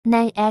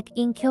9 egg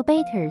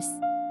incubators.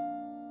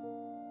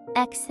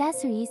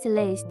 Accessories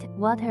list: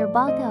 water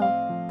bottle,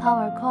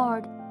 power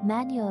cord,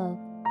 manual,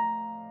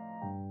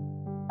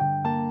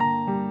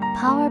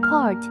 power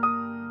port,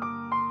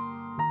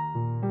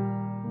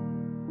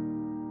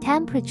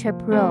 temperature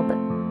probe.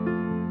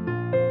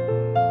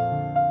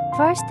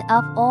 First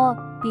of all,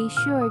 be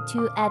sure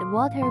to add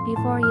water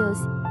before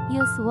use.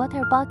 Use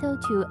water bottle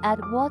to add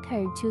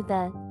water to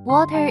the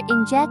water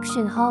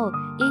injection hole.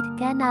 It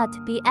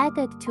cannot be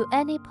added to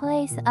any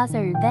place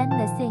other than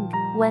the sink.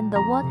 When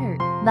the water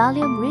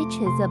volume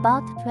reaches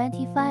about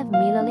 25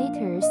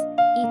 milliliters,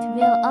 it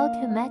will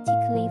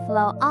automatically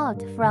flow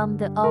out from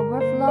the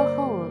overflow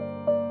hole.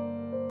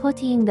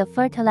 Put in the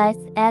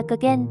fertilized egg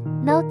again.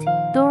 Note: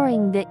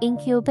 during the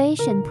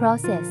incubation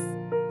process,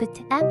 the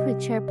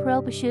temperature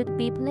probe should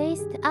be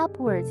placed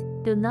upwards.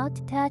 Do not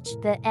touch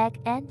the egg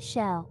and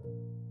shell.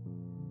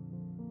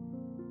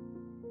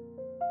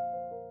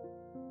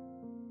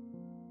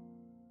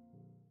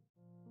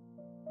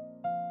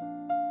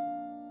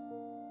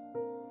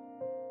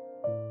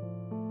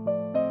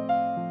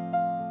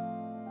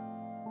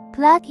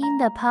 Plug in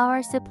the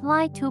power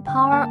supply to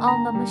power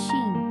on the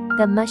machine.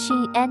 The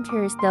machine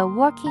enters the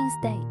working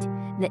state.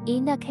 The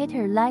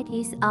indicator light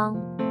is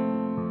on.